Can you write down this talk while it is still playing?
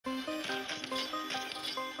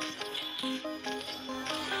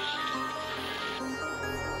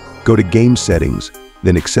Go to Game Settings,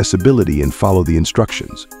 then Accessibility and follow the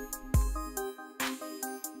instructions.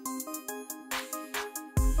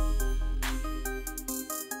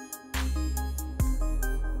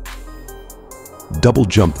 Double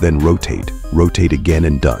jump, then rotate. Rotate again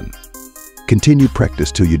and done. Continue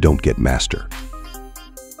practice till you don't get master.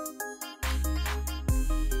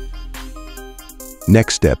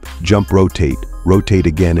 Next step, jump, rotate. Rotate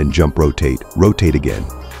again and jump, rotate. Rotate again.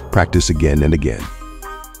 Practice again and again.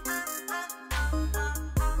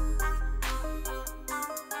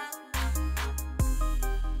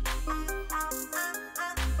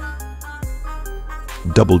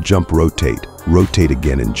 Double jump, rotate. Rotate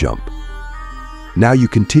again and jump. Now you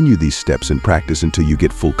continue these steps and practice until you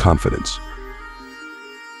get full confidence.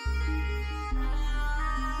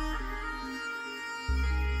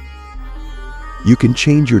 You can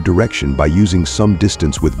change your direction by using some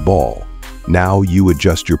distance with ball. Now you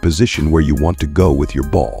adjust your position where you want to go with your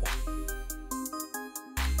ball.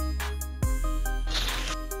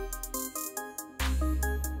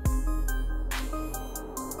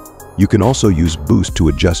 You can also use boost to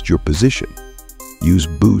adjust your position. Use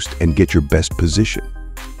boost and get your best position.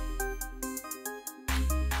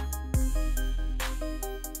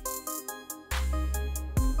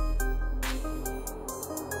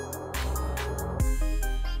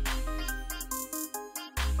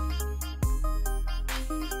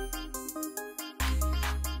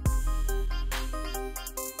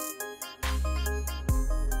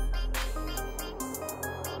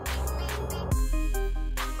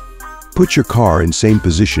 Put your car in same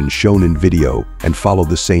position shown in video and follow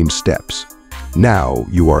the same steps. Now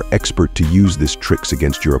you are expert to use these tricks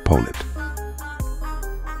against your opponent.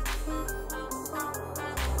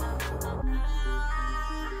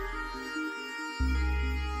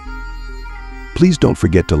 Please don't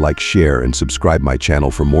forget to like, share, and subscribe my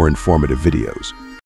channel for more informative videos.